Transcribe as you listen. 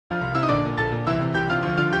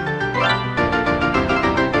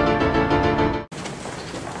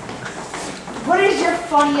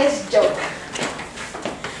funniest joke?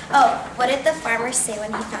 Oh, what did the farmer say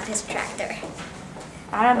when he found his tractor?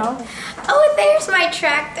 I don't know. Oh, there's my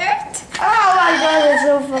tractor. Oh my god, that's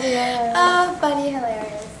so funny. Oh, funny,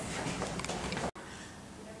 hilarious.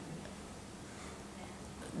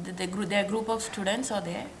 Their group of students are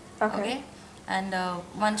there. Okay. And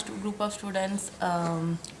one group of students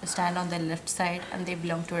stand on the left side and they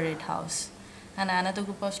belong to a red house. And another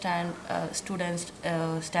group of students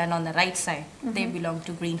stand on the right side. They belong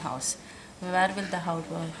to green house. Where will the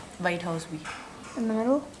White House be? In the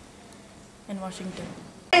middle? In Washington.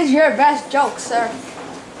 What is your best joke, sir?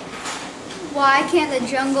 Why can't the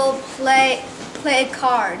jungle play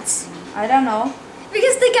cards? I don't know.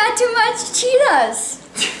 Because they got too much cheetahs.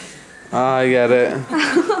 I get it.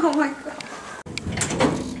 Oh my god.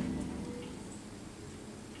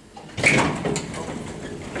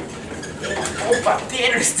 Opa,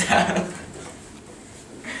 theater stuff.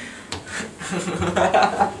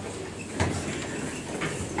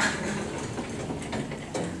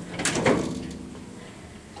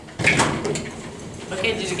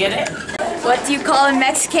 Okay, did you get it? What do you call a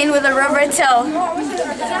Mexican with a rubber toe?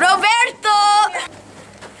 Roberto!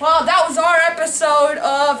 Well, that was our episode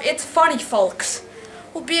of It's Funny, folks.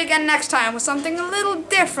 We'll be again next time with something a little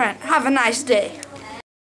different. Have a nice day.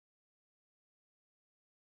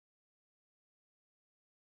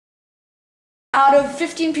 Out of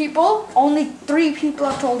 15 people, only 3 people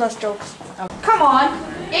have told us jokes. Come on,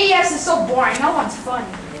 AES is so boring, no one's funny.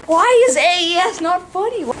 Why is AES not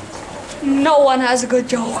funny? No one has a good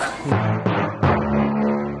joke.